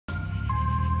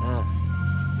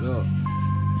Look.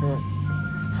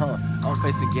 I'm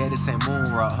facing gas, this ain't moon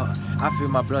rock, I feel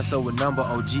my blood so with number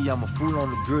OG. I'm a fool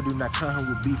on the grill, do not come here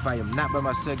with beef. I am not by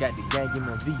myself, got the gang in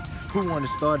my V. Who wanna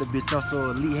start a bitch? I'm so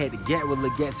elite. Had the gat with the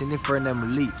gas in it for them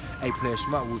elite. Hey, play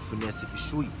smart with finesse if you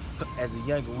sweet. As a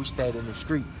youngin', we stayed in the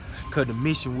street. Cause the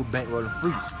mission with bankrollin'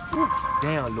 freaks.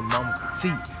 Damn, little mama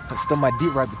petite. Stuck my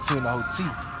dick right between the whole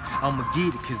teeth. I'ma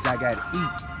get it cause I gotta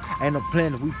eat. Ain't no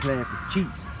planning, we playin' for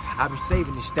keeps. I been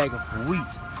saving and stacking for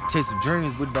weeks. Chasing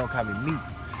dreams, but don't call me meat.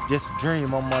 Just a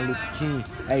dream, I'm Martin Luther King.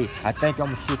 Hey, I think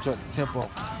I'ma switch up the tempo.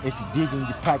 If you dig in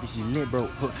your pockets, you lit, bro.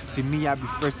 See me, I be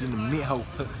first in the mid-ho.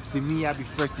 See me, I be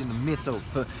first in the mid-toe.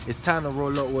 It's time to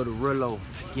roll up with a real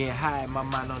getting high in my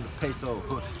mind on the peso.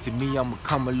 See me, I'ma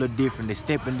come a little different. They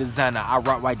step in designer, I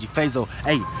rock YG Fazo.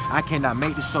 Hey, I cannot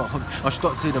make this up. I'm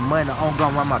stuck to the money, I'm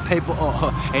gonna run my paper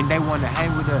up. And they wanna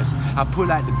hang with us. I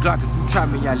pull out the Glock, if you try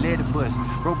me, I let it bust.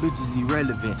 Bro, bitches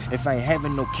irrelevant. If I ain't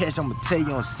having no cash, I'ma tell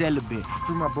you I'm celibate.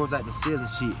 Free my bros out the sales and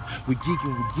shit. We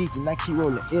geeking, I keep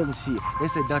rolling ill and shit. They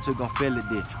said don't you gon' fail it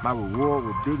there. My reward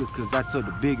was bigger cause I took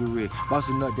the bigger risk.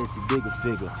 Bossing up, that's a bigger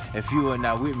figure. If you are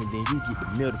not with me, then you get the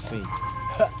middle finger.